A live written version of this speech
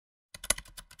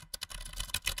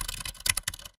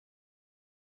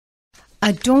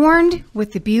Adorned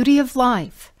with the beauty of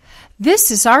life.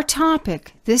 This is our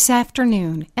topic this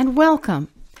afternoon, and welcome.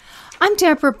 I'm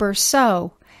Deborah Bercot,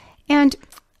 and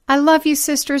I love you,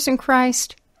 sisters in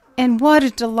Christ, and what a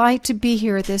delight to be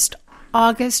here this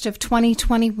August of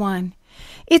 2021.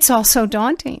 It's also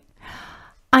daunting.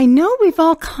 I know we've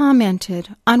all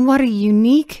commented on what a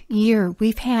unique year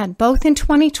we've had, both in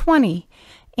 2020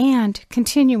 and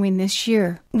continuing this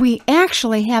year. We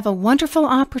actually have a wonderful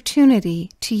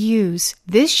opportunity to use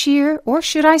this year, or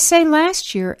should I say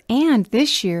last year and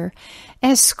this year,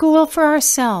 as school for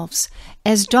ourselves,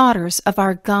 as daughters of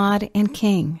our God and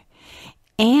King,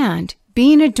 and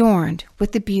being adorned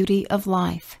with the beauty of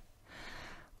life.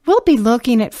 We'll be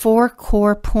looking at 4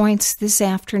 core points this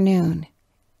afternoon.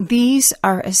 These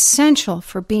are essential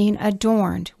for being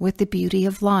adorned with the beauty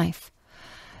of life.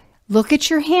 Look at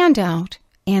your handout,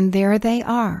 and there they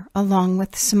are, along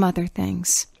with some other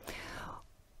things.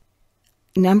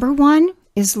 Number 1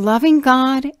 is loving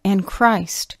God and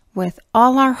Christ with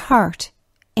all our heart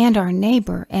and our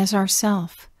neighbor as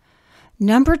ourself.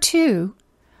 Number 2,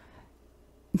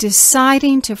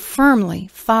 deciding to firmly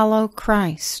follow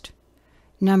Christ.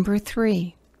 Number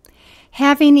 3,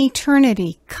 having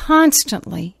eternity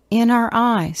constantly in our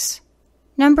eyes.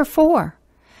 Number 4,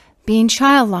 being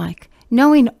childlike,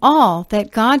 knowing all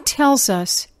that God tells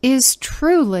us is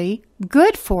truly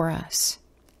good for us.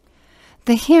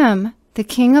 The hymn, "The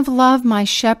King of Love, My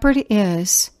Shepherd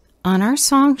Is," on our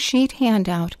song sheet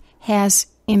handout, has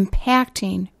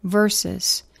impacting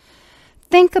verses.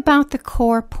 Think about the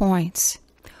core points.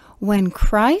 When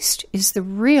Christ is the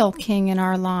real King in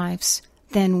our lives,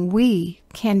 then we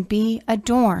can be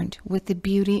adorned with the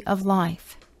beauty of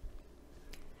life.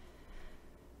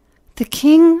 The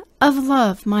King of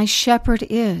love my shepherd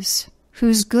is,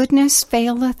 whose goodness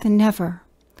faileth never.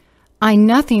 I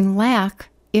nothing lack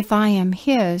if I am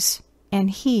his, and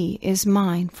he is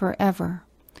mine forever.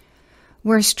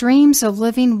 Where streams of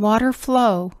living water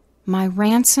flow, my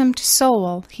ransomed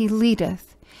soul he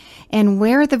leadeth, and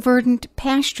where the verdant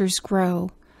pastures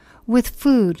grow, with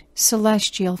food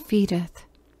celestial feedeth.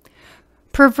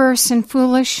 Perverse and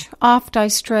foolish oft I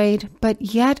strayed, but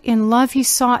yet in love he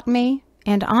sought me,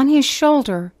 and on his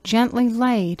shoulder gently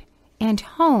laid, and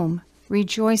home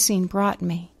rejoicing brought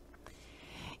me.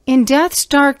 In death's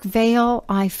dark vale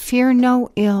I fear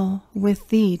no ill, with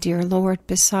thee, dear Lord,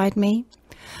 beside me.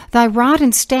 Thy rod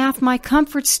and staff my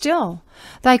comfort still,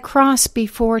 thy cross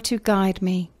before to guide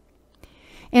me.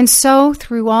 And so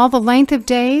through all the length of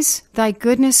days thy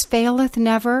goodness faileth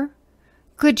never.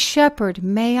 Good Shepherd,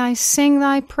 may I sing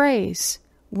thy praise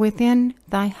within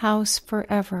thy house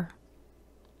forever.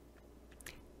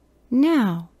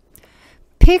 Now,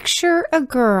 picture a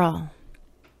girl.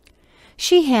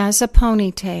 She has a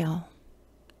ponytail,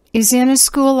 is in a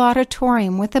school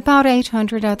auditorium with about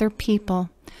 800 other people,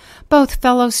 both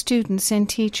fellow students and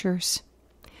teachers.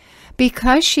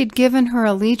 Because she'd given her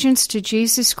allegiance to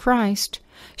Jesus Christ,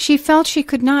 she felt she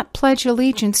could not pledge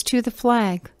allegiance to the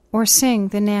flag or sing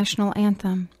the national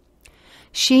anthem.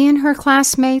 She and her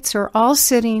classmates are all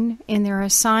sitting in their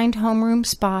assigned homeroom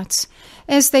spots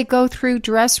as they go through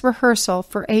dress rehearsal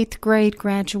for 8th grade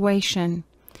graduation.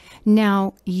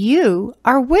 Now you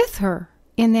are with her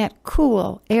in that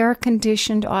cool,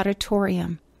 air-conditioned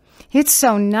auditorium. It's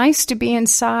so nice to be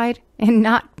inside and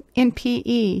not in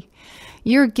PE.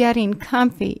 You're getting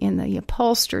comfy in the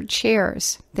upholstered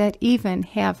chairs that even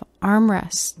have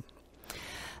armrests.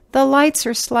 The lights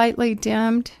are slightly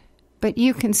dimmed, but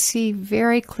you can see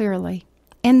very clearly.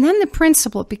 And then the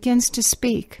principal begins to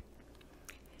speak.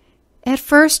 At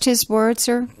first, his words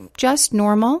are just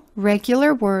normal,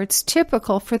 regular words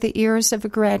typical for the ears of a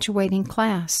graduating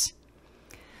class.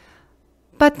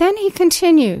 But then he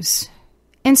continues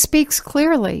and speaks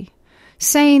clearly,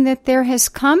 saying that there has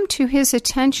come to his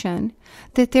attention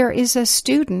that there is a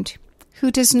student who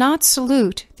does not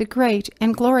salute the great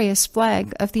and glorious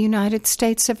flag of the United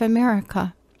States of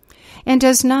America and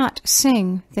does not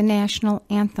sing the national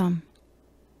anthem.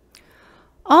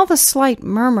 All the slight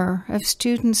murmur of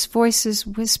students' voices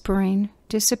whispering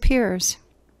disappears,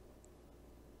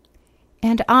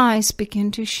 and eyes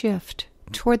begin to shift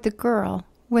toward the girl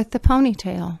with the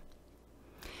ponytail.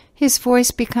 His voice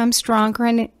becomes stronger,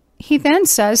 and he then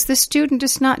says the student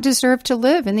does not deserve to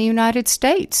live in the United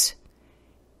States,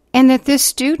 and that this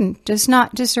student does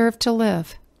not deserve to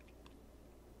live.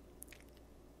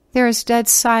 There is dead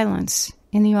silence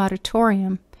in the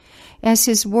auditorium as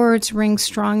his words ring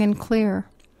strong and clear.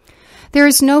 There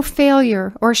is no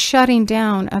failure or shutting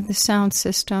down of the sound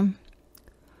system.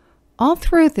 All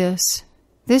through this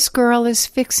girl is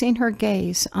fixing her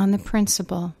gaze on the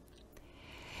principal.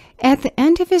 At the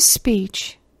end of his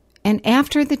speech, and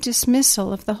after the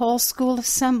dismissal of the whole school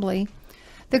assembly,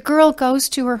 the girl goes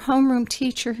to her homeroom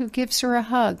teacher, who gives her a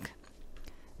hug.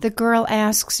 The girl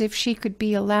asks if she could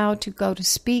be allowed to go to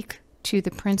speak to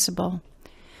the principal.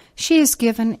 She is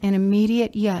given an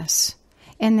immediate yes,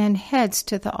 and then heads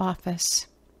to the office.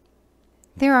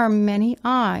 There are many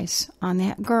eyes on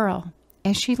that girl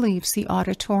as she leaves the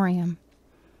auditorium,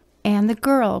 and the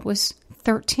girl was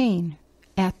 13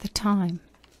 at the time.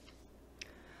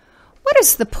 What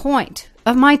is the point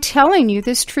of my telling you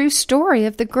this true story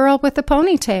of the girl with the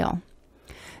ponytail?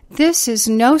 This is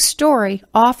no story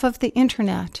off of the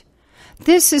internet.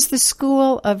 This is the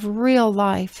school of real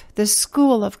life, the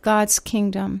school of God's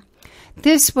kingdom.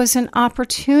 This was an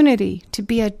opportunity to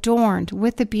be adorned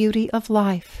with the beauty of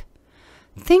life.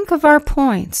 Think of our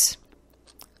points.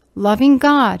 Loving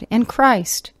God and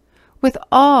Christ with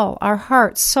all our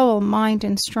heart, soul, mind,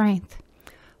 and strength.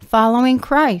 Following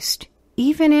Christ,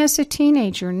 even as a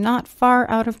teenager not far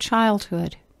out of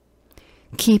childhood.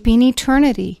 Keeping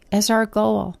eternity as our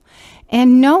goal,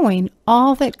 and knowing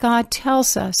all that God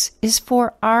tells us is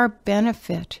for our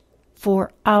benefit,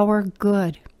 for our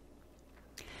good.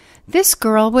 This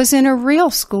girl was in a real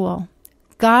school,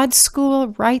 God's school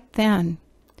right then.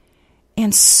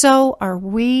 And so are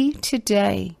we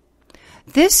today.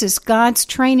 This is God's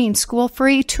training school for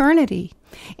eternity,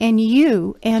 and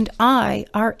you and I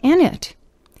are in it.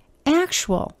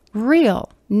 Actual,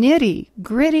 real,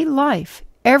 nitty-gritty life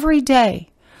every day.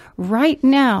 Right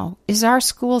now is our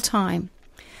school time.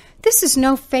 This is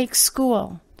no fake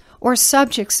school or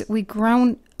subjects that we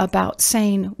groan about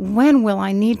saying, when will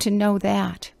I need to know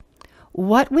that?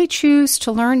 What we choose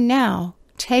to learn now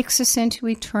takes us into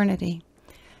eternity.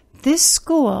 This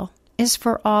school is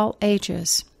for all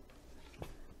ages.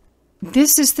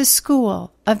 This is the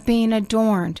school of being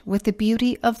adorned with the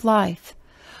beauty of life,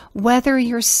 whether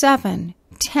you're 7,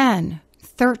 10,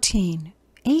 13,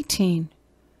 18,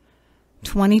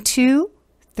 22,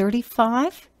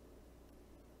 35,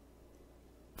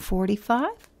 45,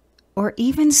 or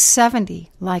even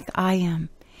 70 like I am.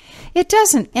 It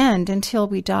doesn't end until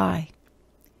we die.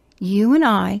 You and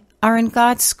I are in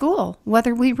God's school,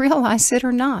 whether we realize it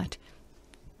or not.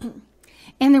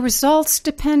 And the results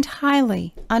depend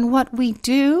highly on what we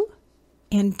do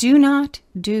and do not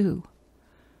do.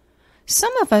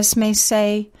 Some of us may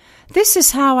say, this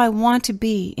is how I want to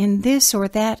be in this or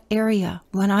that area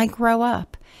when I grow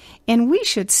up. And we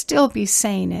should still be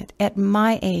saying it at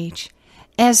my age,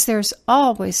 as there's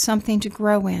always something to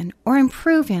grow in or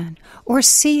improve in or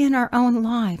see in our own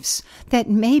lives that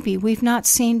maybe we've not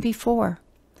seen before.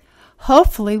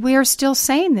 Hopefully we are still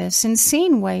saying this and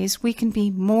seeing ways we can be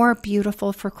more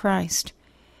beautiful for Christ.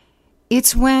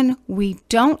 It's when we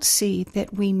don't see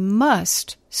that we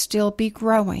must still be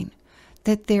growing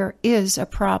that there is a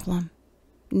problem.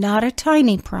 Not a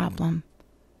tiny problem,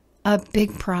 a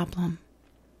big problem.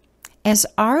 As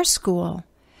our school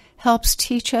helps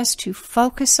teach us to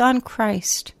focus on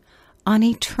Christ, on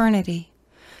eternity,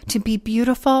 to be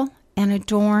beautiful and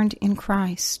adorned in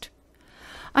Christ.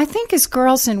 I think as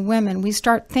girls and women, we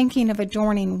start thinking of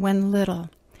adorning when little.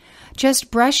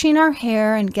 Just brushing our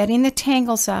hair and getting the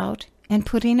tangles out and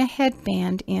putting a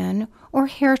headband in or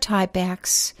hair tie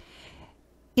backs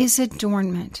is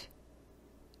adornment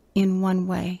in one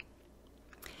way.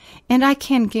 And I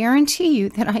can guarantee you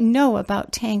that I know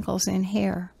about tangles in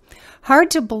hair.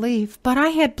 Hard to believe, but I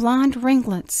had blonde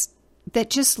ringlets that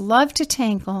just loved to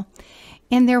tangle,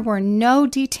 and there were no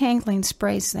detangling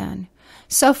sprays then.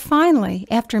 So finally,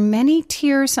 after many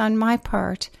tears on my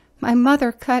part, my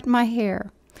mother cut my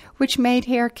hair, which made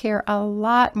hair care a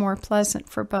lot more pleasant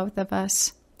for both of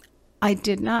us. I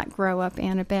did not grow up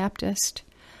Anabaptist.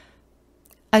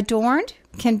 Adorned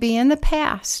can be in the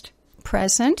past,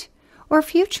 present, or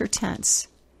future tense.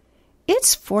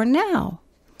 It's for now.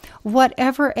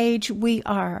 Whatever age we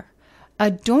are,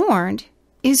 adorned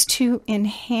is to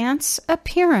enhance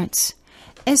appearance,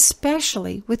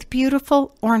 especially with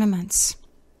beautiful ornaments.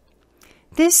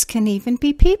 This can even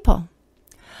be people.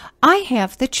 I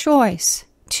have the choice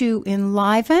to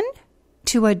enliven,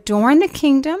 to adorn the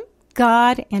kingdom,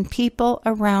 God, and people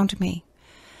around me.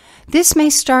 This may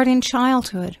start in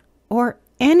childhood or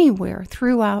anywhere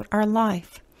throughout our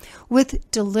life with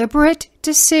deliberate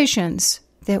decisions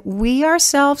that we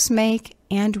ourselves make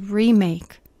and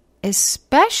remake,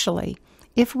 especially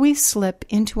if we slip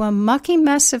into a mucky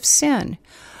mess of sin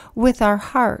with our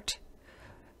heart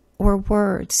or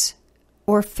words,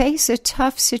 or face a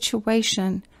tough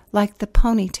situation like the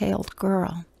ponytailed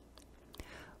girl.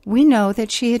 We know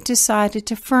that she had decided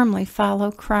to firmly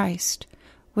follow Christ,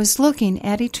 was looking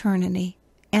at eternity,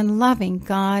 and loving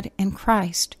God and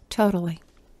Christ totally.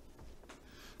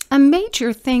 A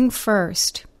major thing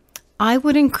first, I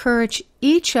would encourage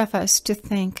each of us to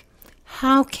think,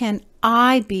 how can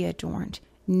I be adorned?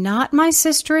 Not my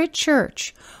sister at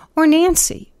church, or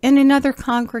Nancy in another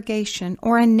congregation,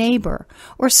 or a neighbor,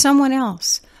 or someone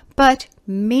else, but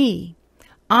me.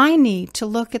 I need to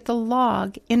look at the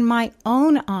log in my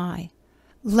own eye.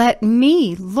 Let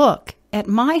me look at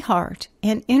my heart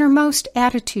and innermost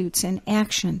attitudes and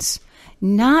actions,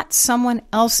 not someone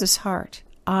else's heart,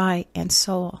 eye, and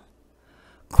soul.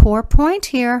 Core point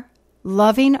here,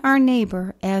 loving our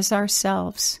neighbor as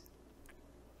ourselves.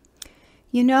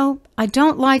 You know, I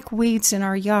don't like weeds in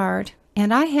our yard,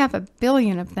 and I have 1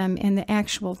 billion of them in the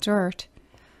actual dirt.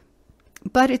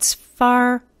 But it's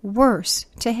far worse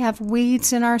to have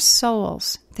weeds in our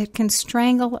souls that can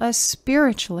strangle us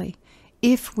spiritually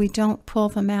if we don't pull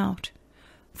them out.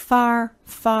 Far,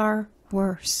 far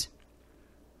worse.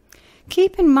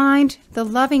 Keep in mind the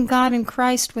loving God in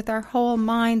Christ with our whole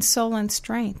mind, soul, and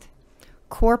strength.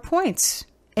 Core points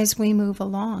as we move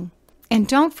along. And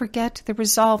don't forget the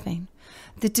resolving,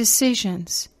 the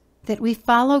decisions, that we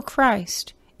follow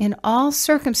Christ in all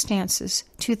circumstances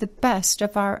to the best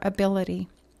of our ability.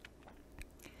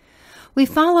 We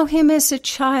follow him as a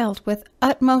child with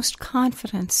utmost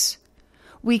confidence.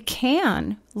 We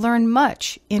can learn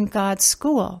much in God's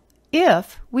school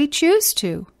if we choose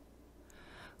to.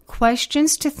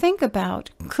 Questions to think about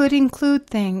could include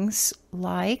things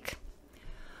like,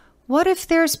 what if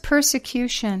there's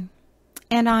persecution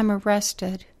and I'm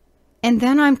arrested, and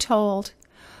then I'm told,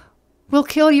 we'll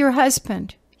kill your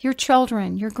husband, your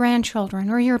children, your grandchildren,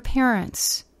 or your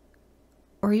parents,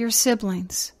 or your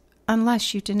siblings,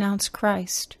 unless you denounce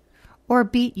Christ, or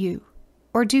beat you,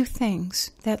 or do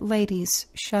things that ladies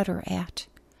shudder at.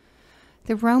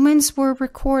 The Romans were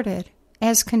recorded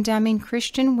as condemning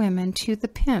Christian women to the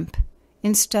pimp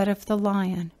instead of the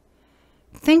lion.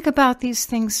 Think about these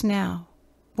things now,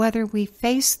 whether we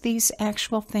face these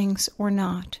actual things or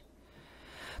not.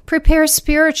 Prepare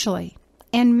spiritually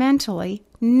and mentally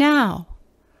now.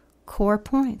 Core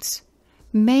points.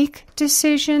 Make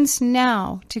decisions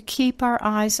now to keep our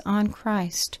eyes on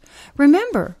Christ.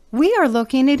 Remember, we are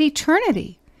looking at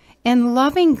eternity and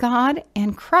loving God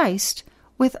and Christ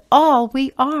with all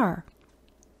we are.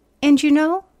 And you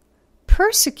know,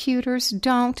 persecutors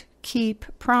don't keep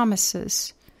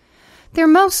promises. They're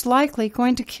most likely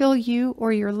going to kill you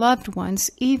or your loved ones,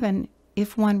 even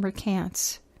if one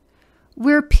recants.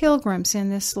 We're pilgrims in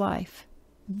this life.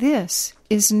 This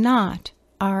is not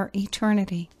our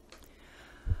eternity.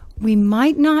 We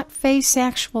might not face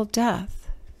actual death,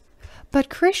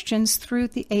 but Christians through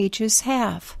the ages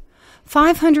have.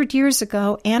 500 years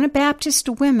ago, Anabaptist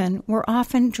women were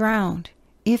often drowned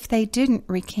if they didn't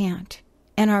recant,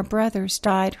 and our brothers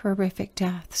died horrific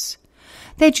deaths.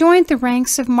 They joined the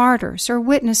ranks of martyrs or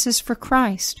witnesses for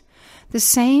Christ, the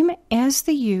same as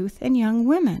the youth and young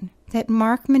women that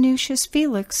Mark Minucius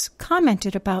Felix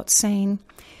commented about, saying,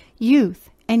 "Youth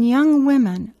and young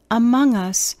women among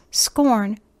us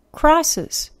scorn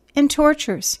crosses and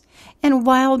tortures and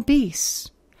wild beasts.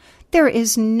 There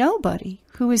is nobody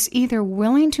who is either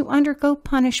willing to undergo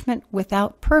punishment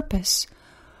without purpose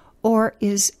or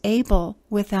is able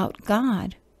without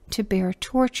God to bear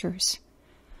tortures."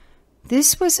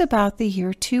 This was about the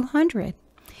year 200,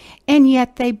 and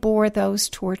yet they bore those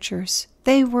tortures.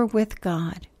 They were with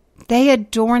God. They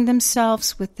adorned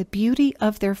themselves with the beauty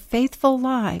of their faithful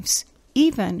lives,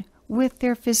 even with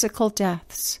their physical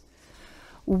deaths.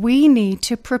 We need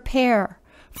to prepare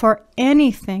for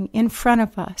anything in front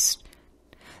of us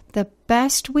the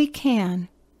best we can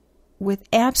with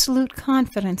absolute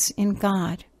confidence in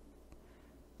God.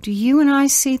 Do you and I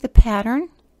see the pattern?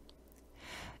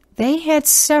 They had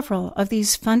several of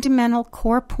these fundamental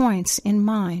core points in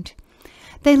mind.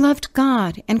 They loved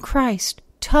God and Christ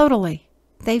totally.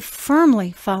 They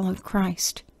firmly followed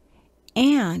Christ.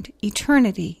 And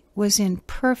eternity was in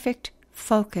perfect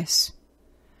focus.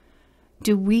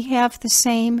 Do we have the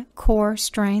same core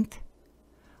strength?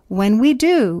 When we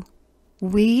do,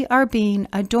 we are being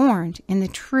adorned in the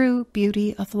true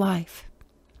beauty of life.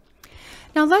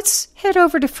 Now let's head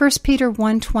over to 1 Peter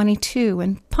 1:22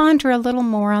 and ponder a little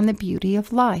more on the beauty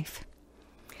of life.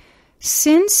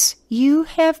 Since you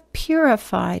have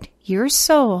purified your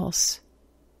souls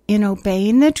in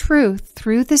obeying the truth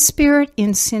through the Spirit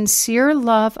in sincere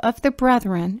love of the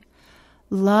brethren,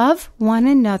 love one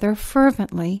another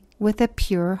fervently with a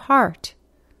pure heart.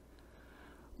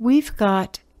 We've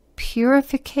got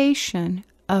purification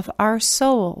of our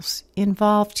souls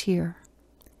involved here.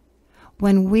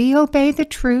 When we obey the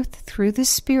truth through the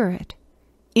Spirit,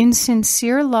 in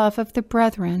sincere love of the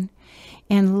brethren,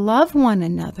 and love one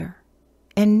another,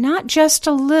 and not just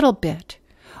a little bit,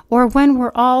 or when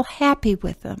we're all happy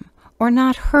with them, or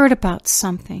not hurt about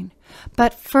something,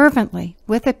 but fervently,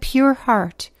 with a pure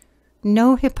heart.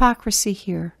 No hypocrisy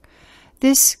here.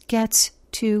 This gets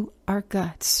to our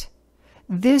guts.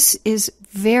 This is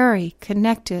very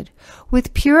connected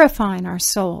with purifying our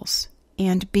souls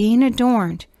and being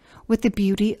adorned with the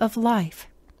beauty of life.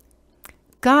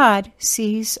 God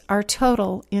sees our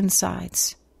total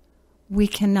insides. We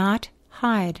cannot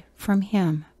hide from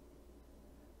Him.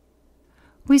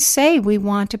 We say we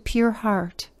want a pure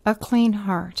heart, a clean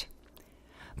heart,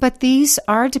 but these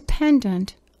are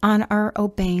dependent on our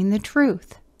obeying the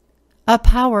truth. A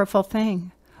powerful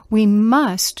thing. We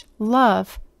must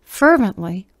love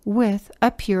fervently with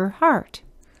a pure heart.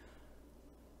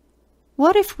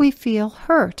 What if we feel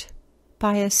hurt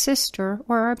by a sister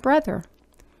or a brother?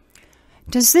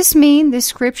 Does this mean this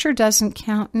scripture doesn't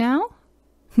count now?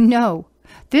 No,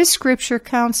 this scripture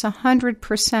counts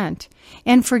 100%,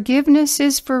 and forgiveness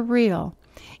is for real,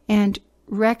 and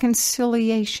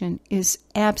reconciliation is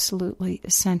absolutely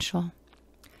essential.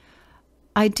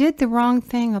 I did the wrong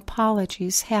thing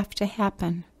apologies have to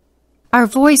happen. Our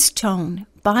voice tone,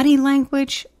 body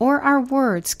language, or our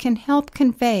words can help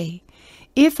convey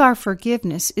if our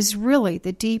forgiveness is really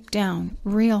the deep down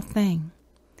real thing.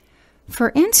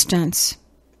 For instance,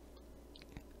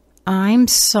 I'm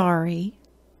sorry.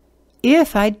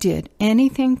 If I did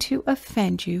anything to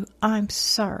offend you, I'm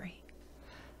sorry.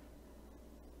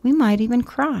 We might even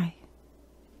cry.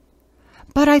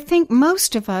 But I think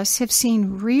most of us have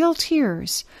seen real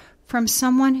tears from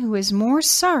someone who is more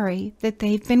sorry that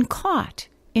they've been caught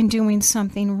in doing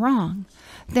something wrong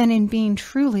than in being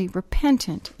truly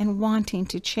repentant and wanting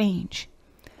to change.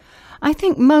 I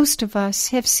think most of us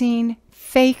have seen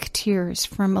fake tears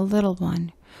from a little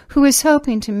one who is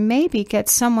hoping to maybe get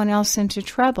someone else into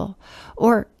trouble,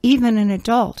 or even an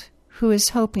adult who is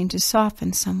hoping to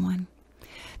soften someone.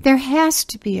 There has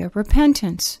to be a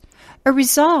repentance, a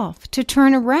resolve to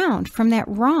turn around from that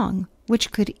wrong,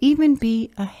 which could even be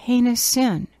a heinous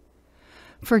sin.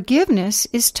 Forgiveness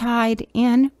is tied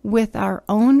in with our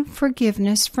own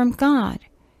forgiveness from God,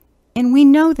 and we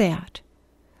know that.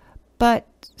 But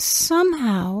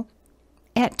somehow,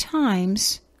 at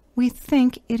times, we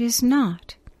think it is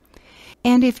not.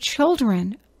 And if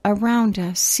children around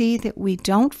us see that we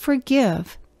don't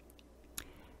forgive,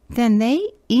 then they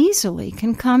easily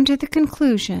can come to the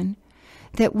conclusion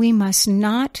that we must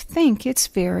not think it's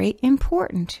very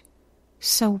important.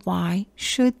 So why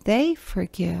should they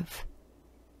forgive?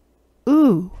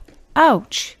 Ooh,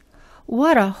 ouch!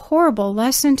 What a horrible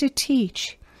lesson to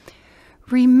teach.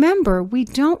 Remember, we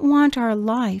don't want our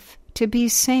life to be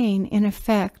saying, in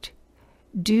effect,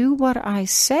 do what I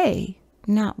say,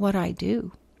 not what I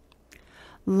do.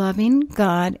 Loving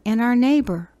God and our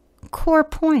neighbor. Core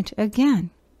point again.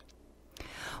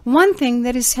 One thing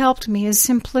that has helped me is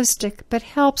simplistic, but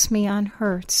helps me on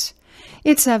hurts.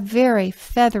 It's a very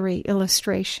feathery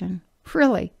illustration.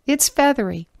 Really, it's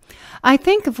feathery. I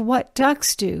think of what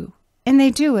ducks do, and they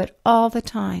do it all the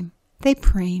time. They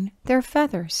preen their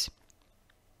feathers.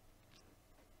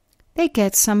 They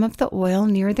get some of the oil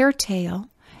near their tail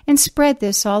and spread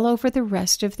this all over the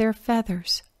rest of their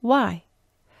feathers. Why?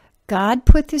 God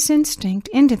put this instinct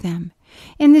into them,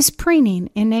 and this preening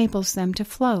enables them to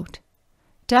float.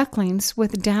 Ducklings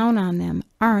with down on them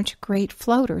aren't great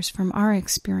floaters from our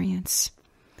experience.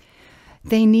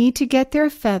 They need to get their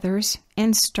feathers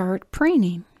and start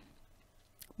preening.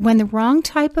 When the wrong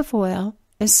type of oil,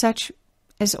 such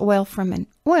as oil from an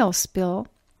oil spill,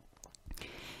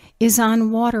 is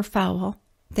on waterfowl,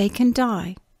 they can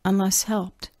die unless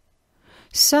helped.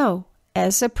 So,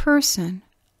 as a person,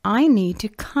 I need to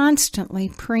constantly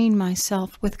preen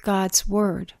myself with God's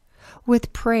Word,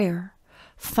 with prayer,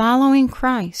 following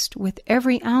Christ with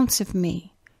every ounce of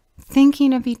me,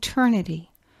 thinking of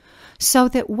eternity, so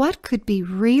that what could be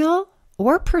real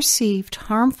or perceived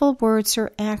harmful words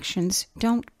or actions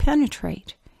don't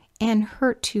penetrate and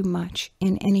hurt too much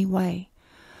in any way.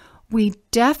 We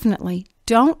definitely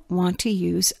don't want to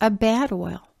use a bad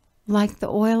oil, like the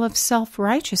oil of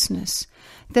self-righteousness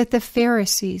that the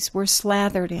Pharisees were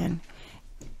slathered in.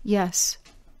 Yes,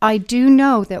 I do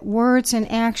know that words and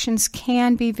actions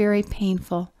can be very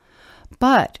painful,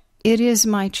 but it is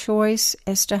my choice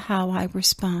as to how I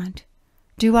respond.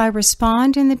 Do I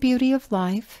respond in the beauty of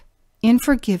life, in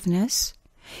forgiveness,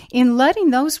 in letting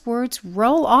those words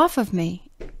roll off of me,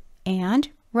 and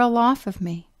roll off of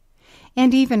me,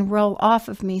 and even roll off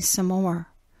of me some more?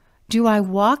 Do I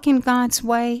walk in God's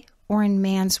way or in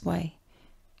man's way?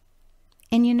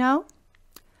 And you know,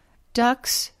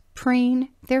 ducks preen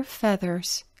their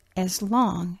feathers as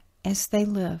long as they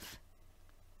live.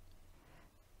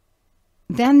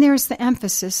 Then there's the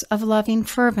emphasis of loving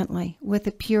fervently with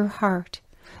a pure heart.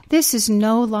 This is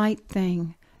no light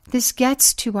thing. This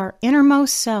gets to our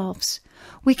innermost selves.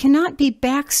 We cannot be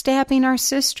backstabbing our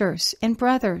sisters and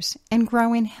brothers and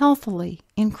growing healthily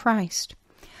in Christ.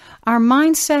 Our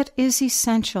mindset is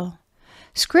essential.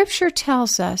 Scripture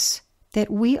tells us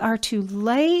that we are to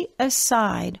lay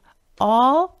aside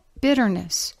all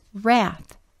bitterness,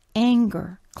 wrath,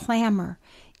 anger, clamor,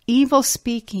 evil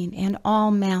speaking, and all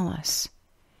malice.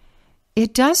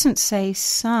 It doesn't say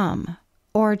some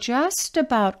or just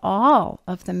about all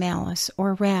of the malice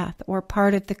or wrath or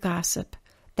part of the gossip.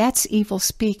 That's evil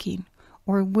speaking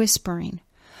or whispering.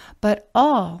 But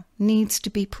all needs to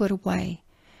be put away.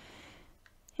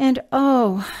 And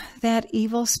oh, that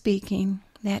evil speaking,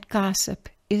 that gossip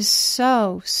is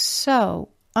so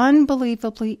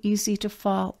unbelievably easy to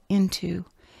fall into,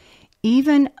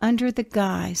 even under the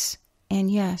guise, and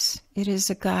yes, it is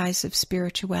a guise of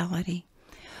spirituality.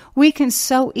 We can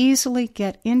so easily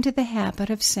get into the habit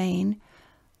of saying,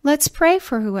 let's pray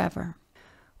for whoever.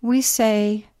 We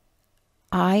say,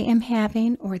 I am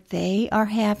having or they are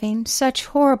having such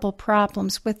horrible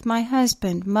problems with my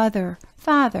husband, mother,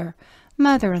 father,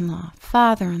 mother-in-law,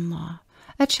 father-in-law,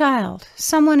 a child,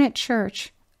 someone at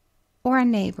church, or a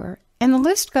neighbor, and the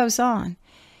list goes on.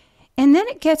 And then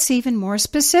it gets even more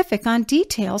specific on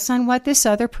details on what this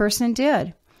other person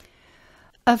did.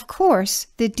 Of course,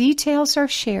 the details are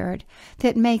shared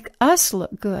that make us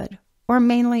look good or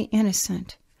mainly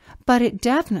innocent, but it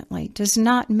definitely does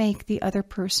not make the other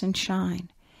person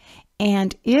shine.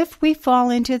 And if we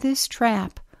fall into this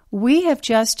trap, we have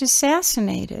just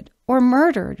assassinated or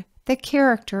murdered the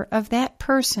character of that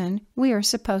person we are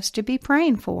supposed to be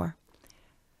praying for.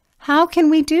 How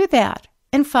can we do that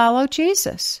and follow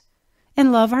Jesus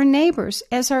and love our neighbors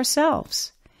as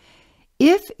ourselves?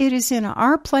 If it is in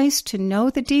our place to know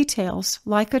the details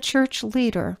like a church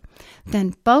leader,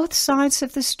 then both sides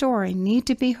of the story need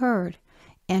to be heard,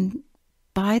 and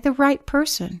by the right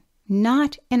person,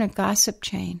 not in a gossip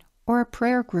chain or a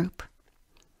prayer group.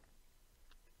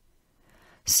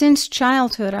 Since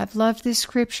childhood, I've loved this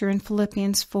scripture in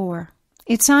Philippians 4.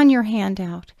 It's on your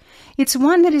handout. It's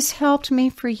one that has helped me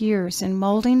for years in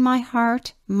molding my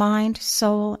heart, mind,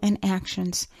 soul, and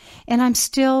actions, and I'm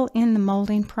still in the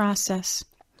molding process.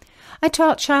 I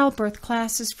taught childbirth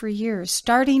classes for years,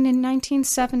 starting in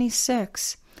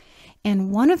 1976,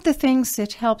 and one of the things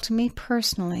that helped me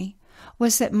personally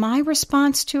was that my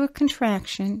response to a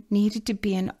contraction needed to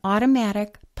be an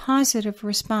automatic, positive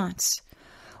response,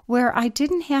 where I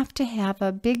didn't have to have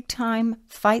a big-time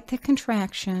fight the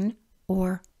contraction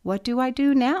or what do I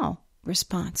do now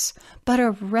response, but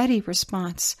a ready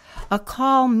response, a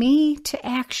call me to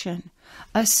action,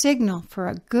 a signal for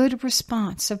a good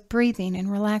response of breathing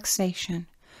and relaxation,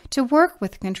 to work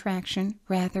with contraction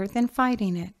rather than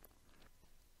fighting it.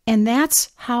 And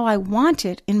that's how I want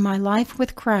it in my life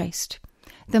with Christ.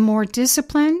 The more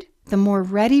disciplined, the more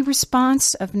ready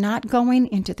response of not going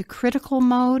into the critical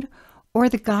mode or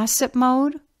the gossip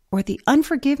mode or the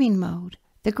unforgiving mode,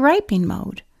 the griping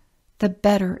mode, the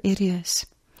better it is.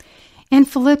 And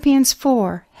Philippians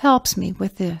 4 helps me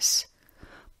with this.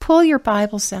 Pull your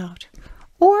Bibles out,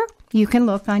 or you can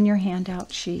look on your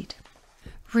handout sheet.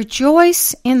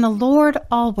 Rejoice in the Lord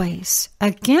always.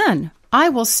 Again, I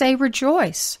will say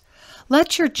rejoice.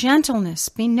 Let your gentleness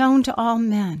be known to all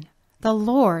men. The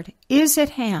Lord is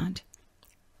at hand.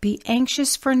 Be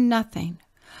anxious for nothing,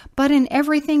 but in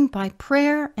everything by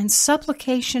prayer and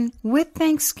supplication with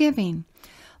thanksgiving.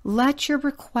 Let your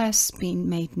requests be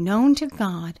made known to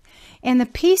God, and the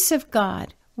peace of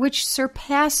God, which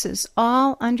surpasses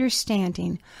all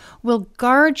understanding, will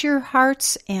guard your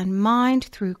hearts and mind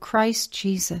through Christ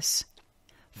Jesus.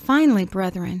 Finally,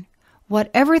 brethren,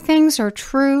 whatever things are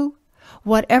true,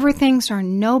 whatever things are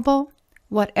noble,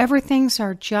 whatever things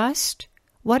are just,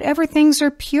 whatever things are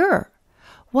pure,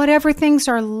 whatever things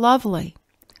are lovely,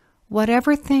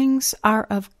 whatever things are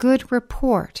of good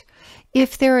report,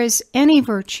 if there is any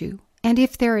virtue, and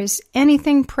if there is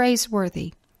anything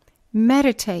praiseworthy,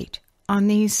 meditate on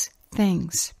these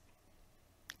things.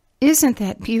 Isn't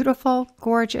that beautiful,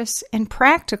 gorgeous, and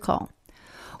practical?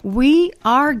 We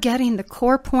are getting the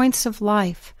core points of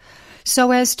life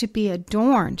so as to be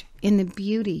adorned in the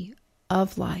beauty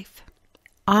of life.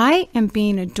 I am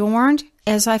being adorned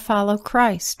as I follow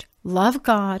Christ, love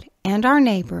God and our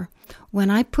neighbor when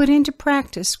I put into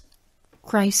practice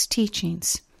Christ's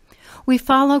teachings. We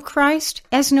follow Christ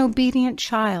as an obedient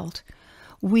child.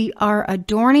 We are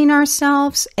adorning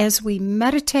ourselves as we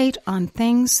meditate on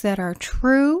things that are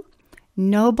true,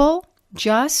 noble,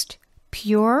 just,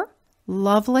 pure,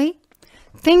 lovely,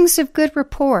 things of good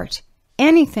report,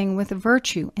 anything with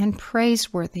virtue and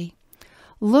praiseworthy.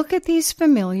 Look at these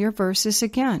familiar verses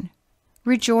again.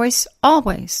 Rejoice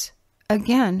always.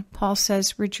 Again, Paul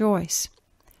says rejoice.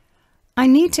 I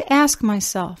need to ask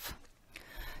myself,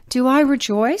 do I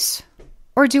rejoice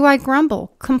or do I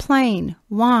grumble, complain,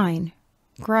 whine,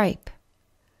 gripe,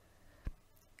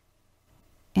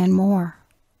 and more?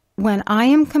 When I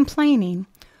am complaining,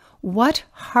 what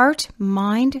heart,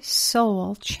 mind,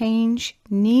 soul change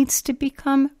needs to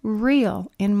become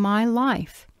real in my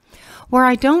life, where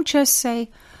I don't just say,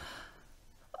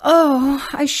 oh,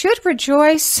 I should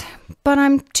rejoice, but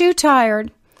I'm too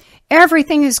tired.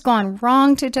 Everything has gone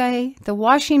wrong today. The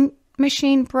washing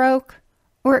machine broke.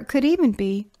 Or it could even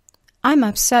be, I'm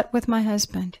upset with my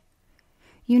husband.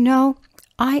 You know,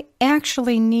 I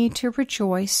actually need to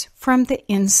rejoice from the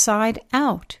inside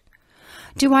out.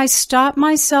 Do I stop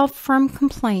myself from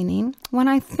complaining when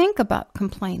I think about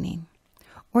complaining?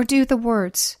 Or do the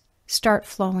words start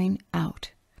flowing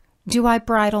out? Do I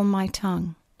bridle my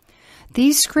tongue?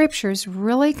 These scriptures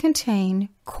really contain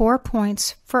core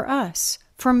points for us,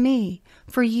 for me,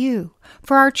 for you,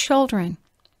 for our children.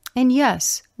 And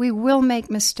yes, we will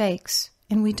make mistakes,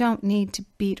 and we don't need to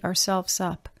beat ourselves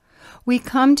up. We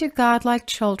come to God like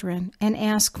children and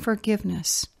ask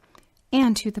forgiveness,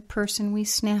 and to the person we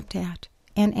snapped at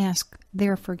and ask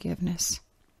their forgiveness.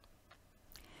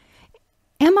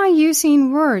 Am I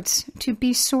using words to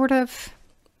be sort of,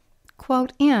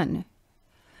 quote, in?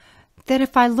 That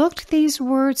if I looked these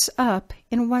words up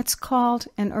in what's called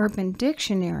an urban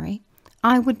dictionary,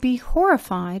 I would be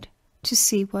horrified to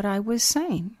see what I was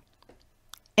saying.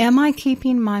 Am I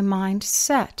keeping my mind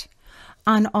set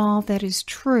on all that is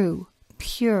true,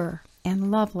 pure, and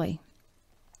lovely?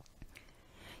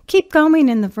 Keep going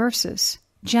in the verses.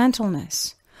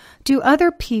 Gentleness. Do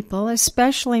other people,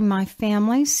 especially my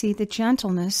family, see the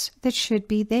gentleness that should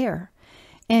be there?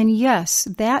 And yes,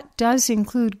 that does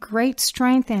include great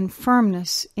strength and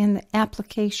firmness in the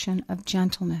application of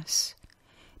gentleness.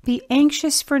 Be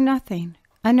anxious for nothing,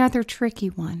 another tricky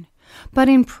one, but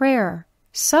in prayer,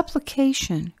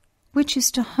 supplication, which is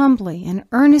to humbly and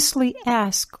earnestly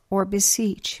ask or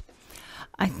beseech.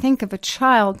 I think of a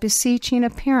child beseeching a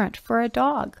parent for a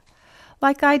dog,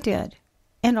 like I did,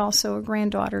 and also a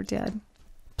granddaughter did.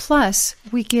 Plus,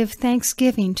 we give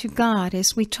thanksgiving to God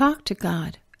as we talk to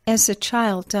God, as a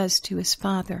child does to his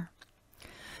father.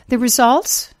 The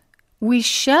results? We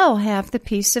shall have the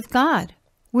peace of God,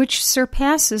 which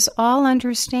surpasses all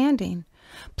understanding.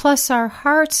 Plus, our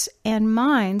hearts and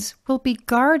minds will be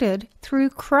guarded through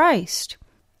Christ.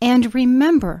 And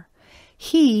remember,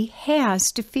 he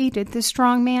has defeated the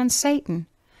strong man Satan.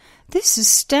 This is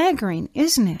staggering,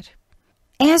 isn't it?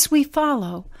 As we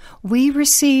follow, we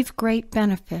receive great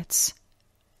benefits.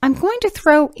 I'm going to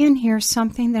throw in here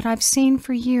something that I've seen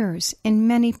for years in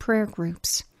many prayer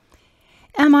groups.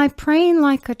 Am I praying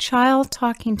like a child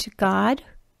talking to God?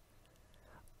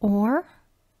 Or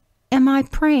am I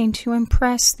praying to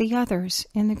impress the others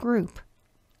in the group?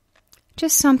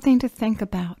 Just something to think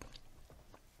about.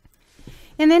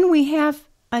 And then we have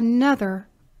another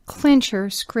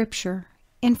clincher scripture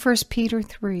in 1 Peter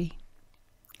 3.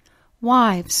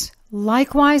 Wives,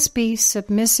 likewise be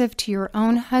submissive to your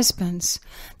own husbands,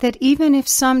 that even if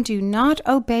some do not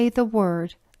obey the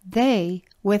word, they,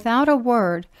 without a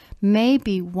word, may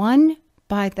be won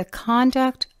by the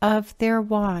conduct of their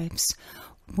wives,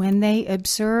 when they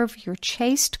observe your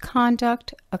chaste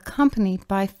conduct accompanied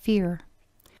by fear.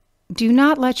 Do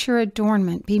not let your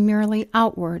adornment be merely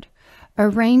outward,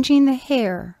 arranging the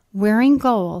hair, wearing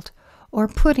gold, or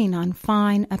putting on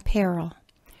fine apparel.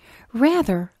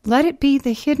 Rather, let it be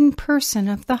the hidden person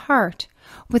of the heart,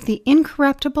 with the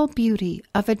incorruptible beauty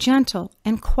of a gentle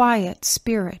and quiet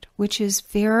spirit, which is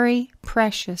very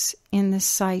precious in the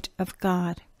sight of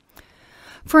God.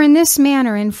 For in this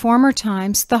manner in former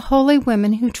times the holy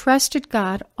women who trusted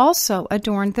God also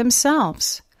adorned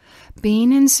themselves,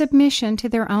 being in submission to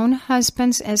their own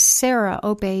husbands as Sarah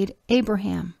obeyed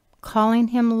Abraham, calling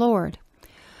him Lord,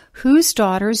 whose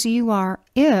daughters you are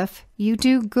if you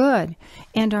do good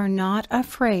and are not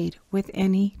afraid with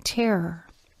any terror.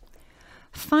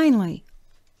 Finally,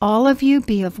 all of you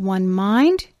be of one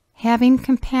mind, having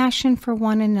compassion for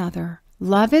one another.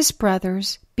 Love as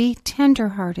brothers, be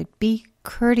tender-hearted, be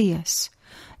courteous,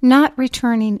 not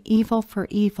returning evil for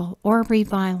evil or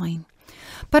reviling,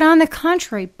 but on the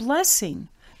contrary, blessing,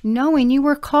 knowing you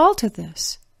were called to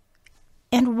this.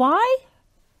 And why?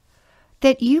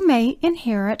 That you may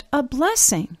inherit a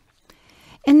blessing.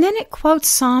 And then it quotes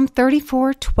Psalm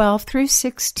 34:12 through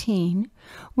 16,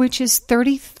 which is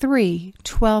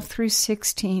 33:12 through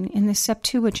 16 in the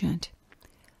Septuagint.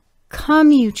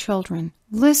 Come, you children,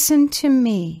 listen to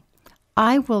me.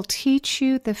 I will teach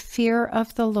you the fear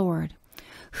of the Lord.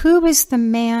 Who is the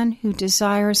man who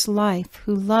desires life,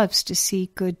 who loves to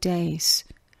see good days?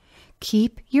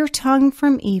 Keep your tongue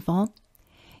from evil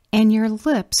and your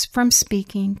lips from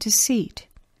speaking deceit.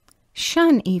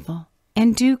 Shun evil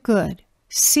and do good.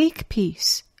 Seek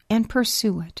peace and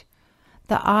pursue it.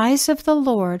 The eyes of the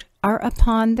Lord are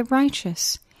upon the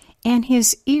righteous, and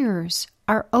his ears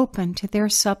are open to their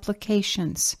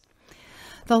supplications.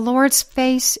 The Lord's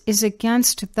face is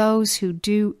against those who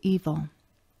do evil.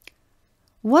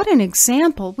 What an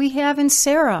example we have in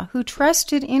Sarah, who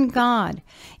trusted in God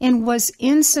and was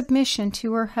in submission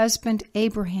to her husband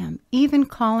Abraham, even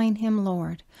calling him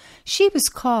Lord. She was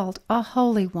called a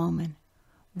holy woman.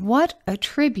 What a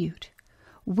tribute!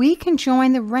 We can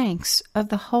join the ranks of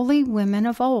the holy women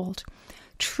of old,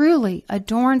 truly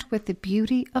adorned with the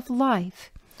beauty of life,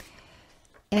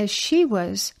 as she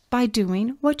was by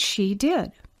doing what she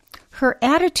did. Her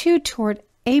attitude toward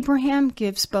Abraham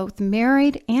gives both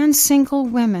married and single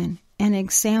women an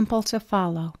example to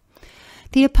follow.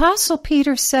 The Apostle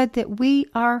Peter said that we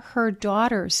are her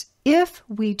daughters if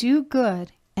we do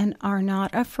good and are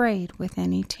not afraid with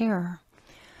any terror.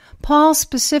 Paul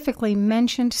specifically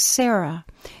mentioned Sarah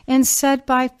and said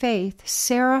by faith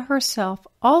Sarah herself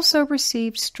also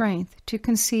received strength to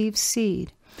conceive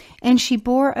seed, and she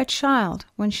bore a child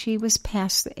when she was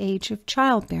past the age of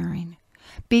childbearing,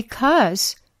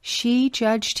 because she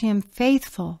judged him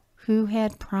faithful who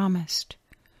had promised.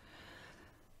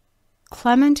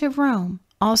 Clement of Rome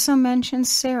also mentions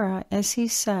Sarah as he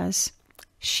says,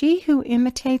 "She who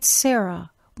imitates Sarah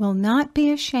will not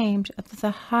be ashamed of the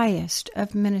highest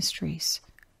of ministries,"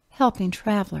 helping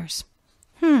travelers.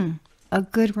 A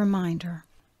good reminder.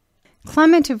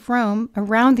 Clement of Rome,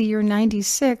 around the year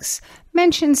 96,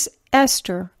 mentions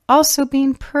Esther also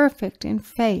being perfect in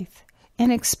faith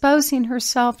and exposing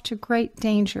herself to great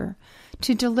danger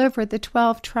to deliver the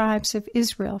 12 tribes of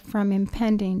Israel from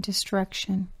impending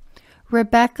destruction.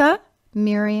 Rebecca,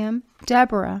 Miriam,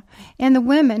 Deborah, and the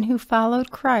women who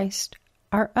followed Christ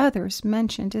are others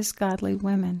mentioned as godly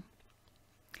women.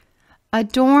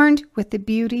 Adorned with the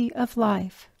beauty of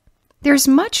life. There's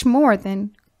much more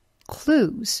than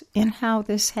clues in how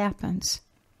this happens.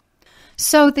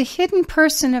 So the hidden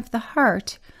person of the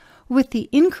heart with the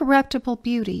incorruptible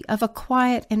beauty of a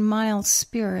quiet and mild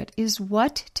spirit is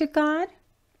what to God?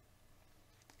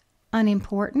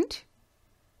 Unimportant?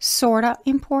 Sorta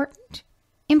important?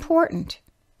 Important?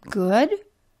 Good?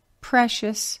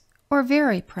 Precious? Or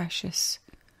very precious?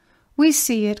 We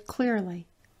see it clearly.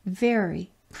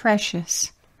 Very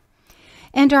precious.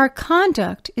 And our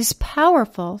conduct is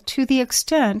powerful to the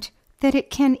extent that it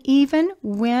can even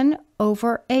win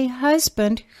over a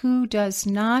husband who does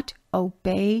not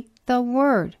obey the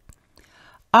word.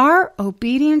 Our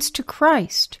obedience to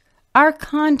Christ, our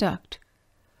conduct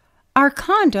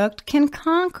can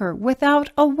conquer without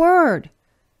a word.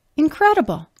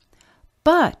 Incredible.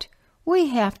 But we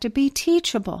have to be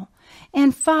teachable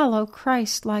and follow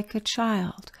Christ like a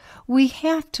child. We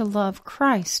have to love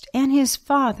Christ and his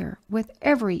Father with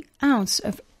every ounce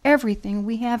of everything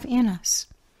we have in us.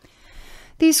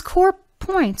 These core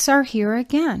points are here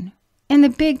again, and the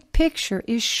big picture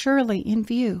is surely in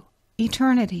view,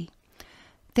 eternity.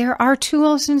 There are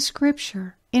tools in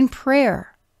Scripture, in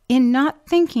prayer, in not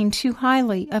thinking too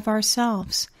highly of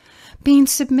ourselves, being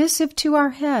submissive to our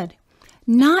head,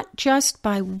 not just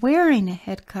by wearing a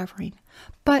head covering,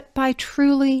 but by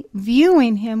truly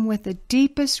viewing him with the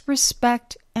deepest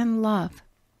respect and love.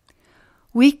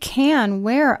 We can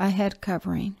wear a head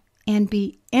covering and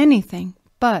be anything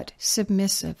but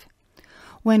submissive.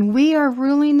 When we are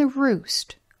ruling the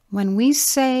roost, when we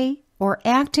say or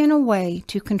act in a way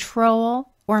to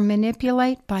control or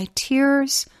manipulate by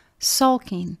tears,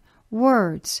 sulking,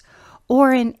 words,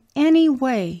 or in any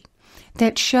way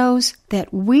that shows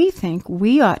that we think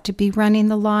we ought to be running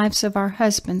the lives of our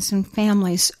husbands and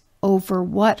families over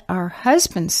what our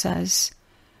husband says,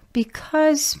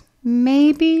 because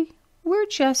maybe we're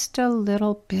just a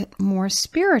little bit more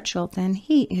spiritual than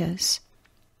he is,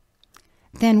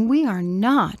 then we are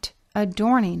not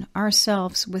adorning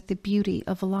ourselves with the beauty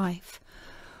of life.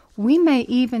 We may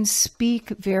even speak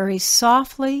very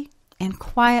softly and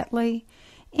quietly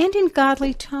and in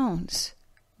godly tones.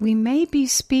 We may be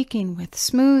speaking with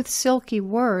smooth, silky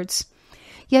words,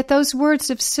 yet those words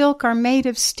of silk are made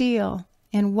of steel,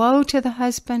 and woe to the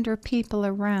husband or people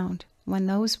around when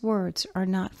those words are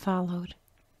not followed.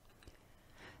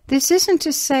 This isn't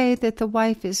to say that the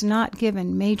wife is not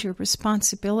given major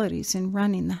responsibilities in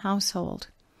running the household.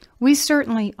 We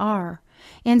certainly are,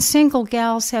 and single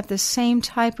gals have the same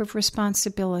type of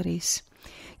responsibilities.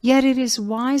 Yet it is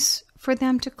wise for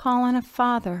them to call on a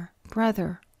father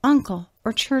brother, uncle,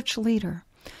 or church leader,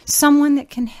 someone that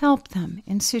can help them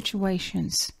in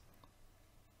situations.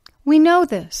 We know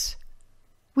this.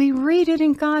 We read it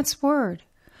in God's Word.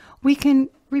 We can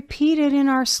repeat it in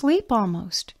our sleep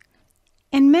almost.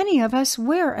 And many of us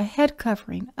wear a head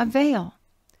covering, a veil.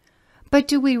 But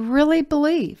do we really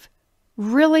believe,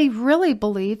 really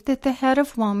believe that the head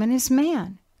of woman is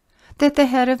man, that the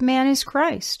head of man is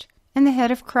Christ, and the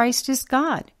head of Christ is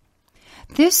God?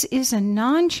 This is a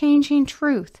non-changing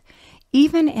truth,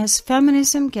 even as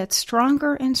feminism gets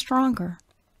stronger and stronger.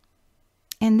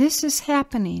 And this is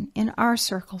happening in our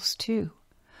circles too.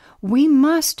 We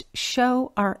must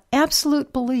show our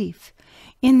absolute belief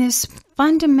in this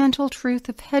fundamental truth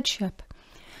of headship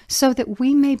so that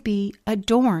we may be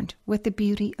adorned with the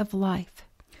beauty of life.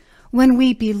 When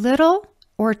we belittle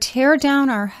or tear down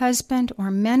our husband or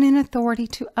men in authority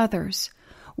to others,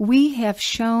 we have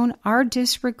shown our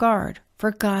disregard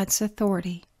for God's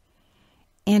authority.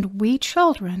 And we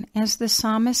children, as the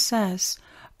psalmist says,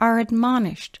 are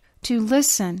admonished to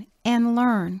listen and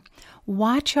learn,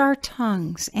 watch our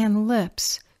tongues and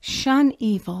lips, shun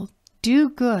evil, do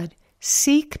good,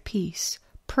 seek peace,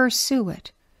 pursue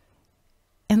it.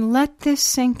 And let this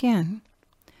sink in.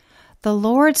 The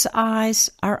Lord's eyes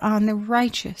are on the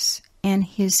righteous, and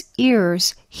his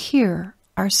ears hear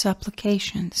our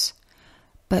supplications.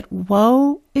 But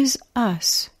woe is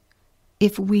us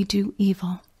if we do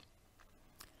evil.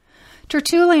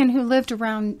 Tertullian, who lived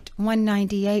around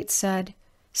 198, said,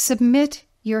 "Submit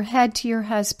your head to your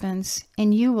husbands,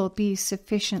 and you will be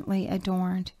sufficiently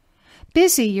adorned.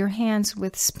 Busy your hands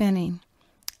with spinning."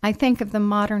 I think of the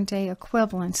modern-day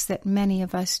equivalents that many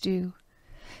of us do.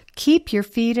 Keep your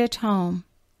feet at home,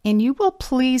 and you will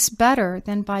please better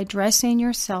than by dressing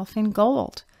yourself in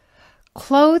gold.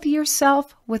 Clothe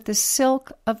yourself with the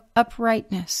silk of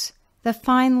uprightness, the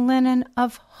fine linen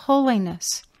of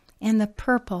holiness, and the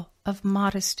purple of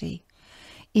modesty.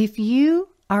 If you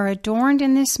are adorned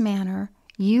in this manner,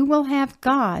 you will have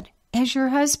God as your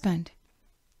husband.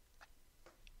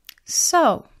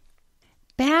 So,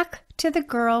 back to the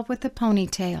girl with the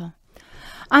ponytail.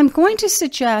 I'm going to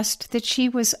suggest that she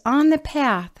was on the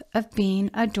path of being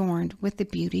adorned with the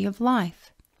beauty of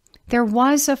life. There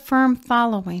was a firm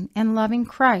following and loving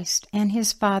Christ and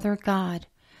his Father God.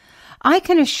 I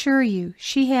can assure you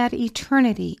she had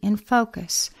eternity in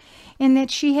focus, and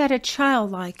that she had a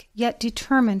childlike yet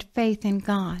determined faith in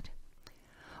God.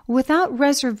 Without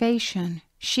reservation,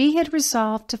 she had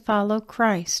resolved to follow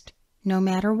Christ, no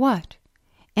matter what,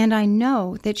 and I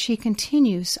know that she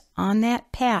continues on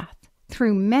that path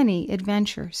through many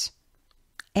adventures,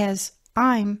 as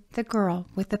I'm the girl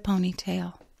with the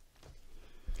ponytail.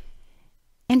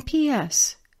 And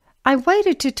P.S. I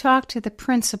waited to talk to the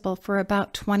principal for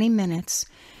about 20 minutes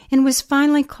and was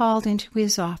finally called into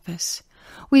his office.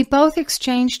 We both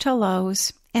exchanged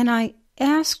hellos, and I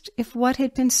asked if what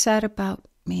had been said about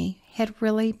me had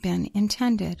really been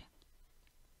intended.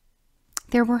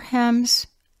 There were hems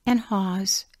and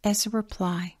haws as a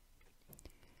reply.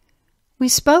 We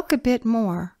spoke a bit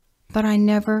more, but I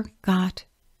never got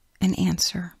an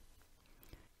answer.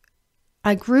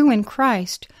 I grew in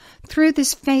Christ through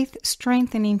this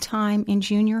faith-strengthening time in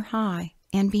junior high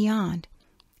and beyond,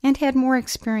 and had more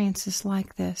experiences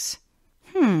like this.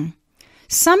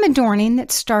 Some adorning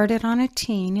that started on a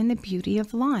teen in the beauty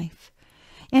of life,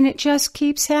 and it just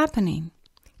keeps happening.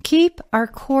 Keep our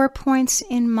core points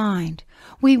in mind.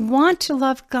 We want to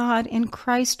love God and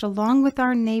Christ along with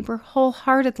our neighbor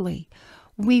wholeheartedly.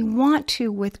 We want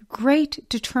to, with great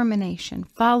determination,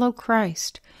 follow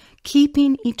Christ,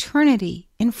 keeping eternity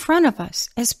in front of us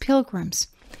as pilgrims,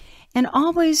 and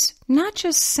always not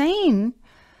just saying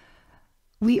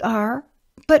we are,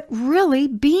 but really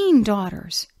being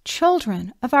daughters,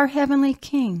 children of our Heavenly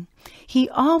King. He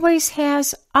always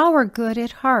has our good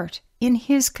at heart in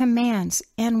his commands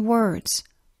and words,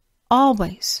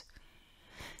 always.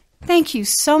 Thank you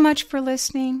so much for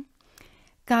listening.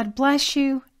 God bless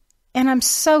you, and I'm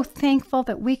so thankful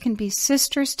that we can be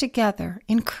sisters together,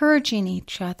 encouraging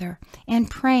each other and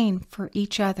praying for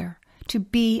each other to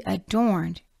be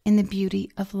adorned in the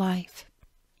beauty of life.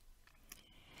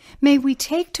 May we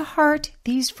take to heart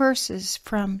these verses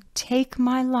from Take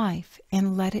My Life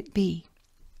and Let It Be.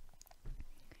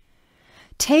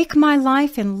 Take my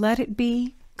life and let it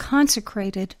be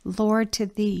consecrated, Lord, to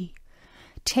Thee.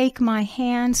 Take my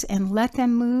hands and let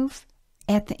them move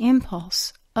at the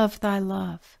impulse of Thy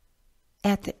love.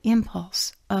 At the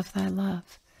impulse of Thy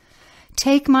love.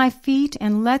 Take my feet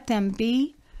and let them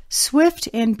be swift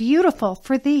and beautiful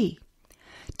for Thee.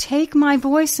 Take my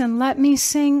voice and let me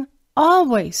sing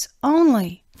always,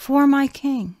 only for my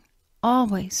King.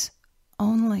 Always,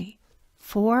 only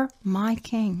for my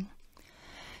King.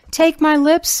 Take my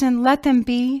lips and let them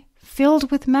be filled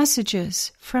with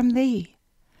messages from thee.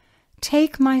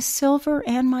 Take my silver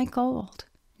and my gold,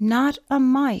 not a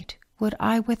mite would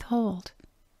I withhold,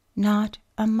 not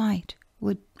a mite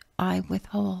would I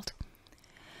withhold.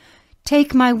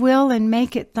 Take my will and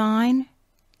make it thine,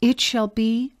 it shall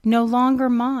be no longer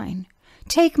mine.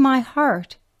 Take my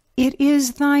heart, it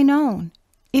is thine own,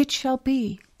 it shall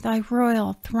be thy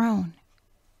royal throne.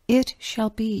 It shall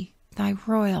be thy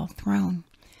royal throne.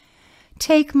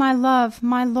 Take my love,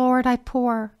 my Lord, I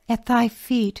pour at thy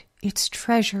feet its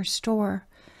treasure store.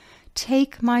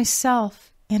 Take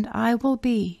myself, and I will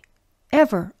be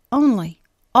ever only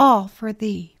all for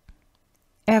thee,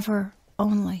 ever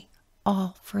only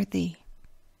all for thee.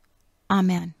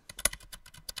 Amen.